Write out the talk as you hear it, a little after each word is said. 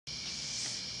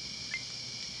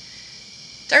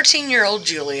13-year-old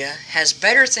Julia has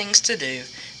better things to do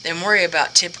than worry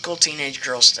about typical teenage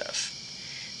girl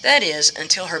stuff. That is,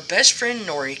 until her best friend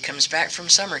Nori comes back from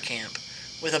summer camp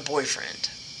with a boyfriend.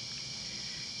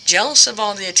 Jealous of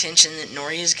all the attention that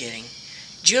Nori is getting,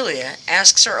 Julia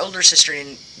asks her older sister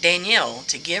Danielle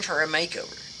to give her a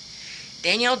makeover.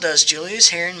 Danielle does Julia's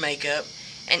hair and makeup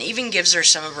and even gives her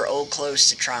some of her old clothes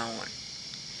to try on.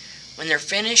 When they're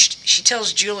finished, she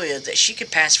tells Julia that she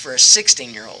could pass for a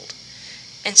 16-year-old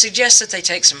and suggests that they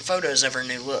take some photos of her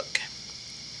new look.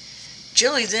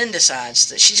 Julie then decides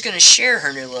that she's going to share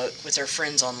her new look with her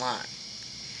friends online.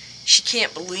 She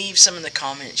can't believe some of the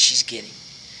comments she's getting,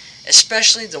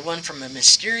 especially the one from a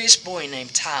mysterious boy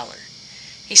named Tyler.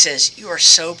 He says, "You are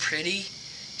so pretty,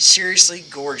 seriously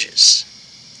gorgeous."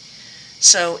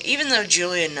 So even though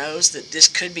Julia knows that this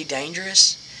could be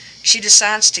dangerous, she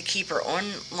decides to keep her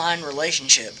online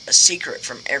relationship a secret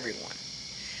from everyone.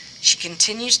 She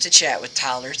continues to chat with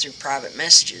Tyler through private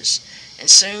messages, and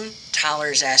soon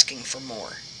Tyler is asking for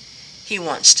more. He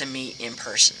wants to meet in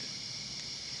person.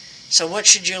 So what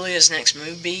should Julia's next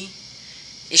move be?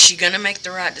 Is she going to make the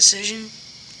right decision?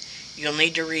 You'll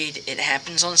need to read It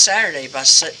Happens on Saturday by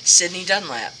Sydney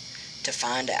Dunlap to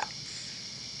find out.